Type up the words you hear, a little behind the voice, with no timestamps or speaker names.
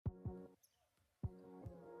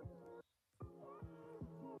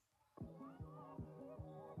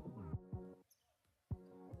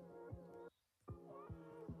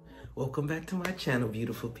Welcome back to my channel,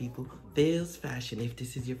 beautiful people. There's Fashion. If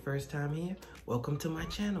this is your first time here, welcome to my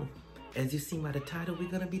channel. As you see by the title, we're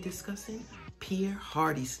gonna be discussing Pierre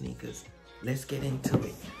Hardy sneakers. Let's get into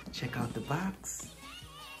it. Check out the box.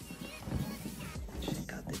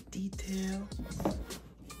 Check out the detail.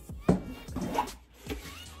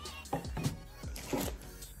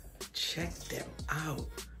 Check them out.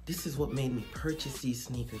 This is what made me purchase these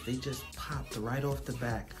sneakers. They just popped right off the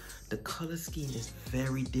back. The color scheme is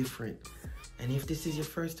very different. And if this is your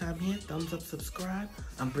first time here, thumbs up, subscribe.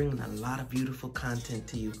 I'm bringing a lot of beautiful content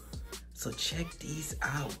to you. So check these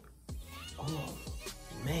out. Oh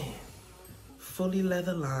man, fully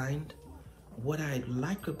leather lined. What I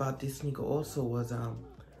liked about this sneaker also was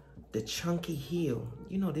the chunky heel.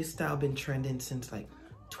 You know, this style been trending since like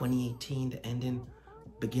 2018 to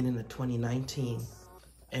beginning of 2019.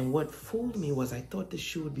 And what fooled me was I thought the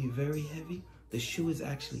shoe would be very heavy. The shoe is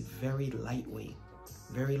actually very lightweight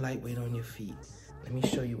on your feet. Let me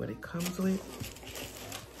show you what it comes with.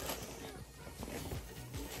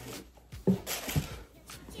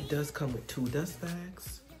 It does come with 2 dust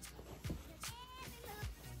bags.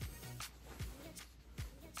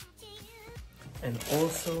 And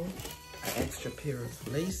also an extra pair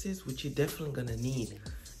of laces, which you're definitely gonna need.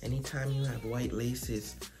 Anytime you have white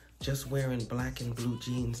laces, just wearing black and blue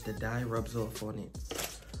jeans, the dye rubs off on it.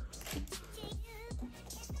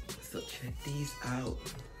 So check these out.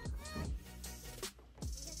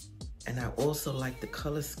 And I also like the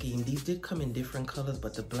color scheme. These did come in different colors,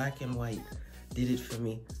 but the black and white did it for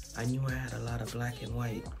me. I knew I had a lot of black and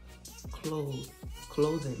white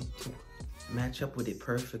clothing to match up with it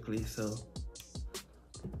perfectly. So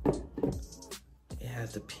it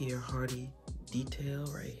has the Pierre Hardy detail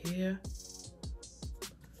right here.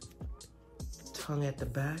 Tongue at the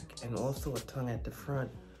back and also a tongue at the front,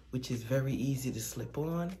 which is very easy to slip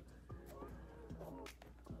on.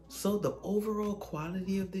 So the overall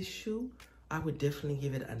quality of this shoe, I would definitely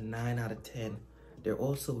give it a 9 out of 10. They're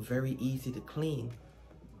also very easy to clean.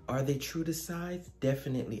 Are they true to size?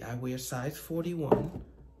 Definitely. I wear size 41.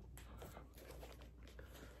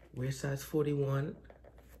 Wear size 41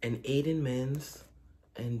 and 8 in men's.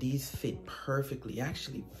 And these fit perfectly.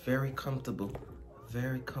 Actually, very comfortable.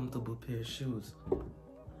 Very comfortable pair of shoes.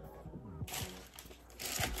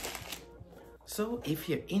 So if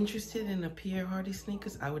you're interested in a Pierre Hardy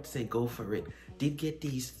sneakers, I would say go for it. Did get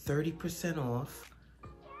these 30% off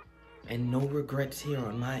and no regrets here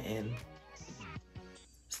on my end.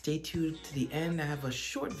 Stay tuned to the end. I have a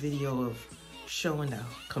short video of showing a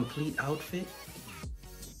complete outfit.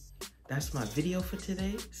 That's my video for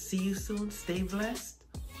today. See you soon. Stay blessed.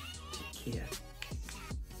 Take care.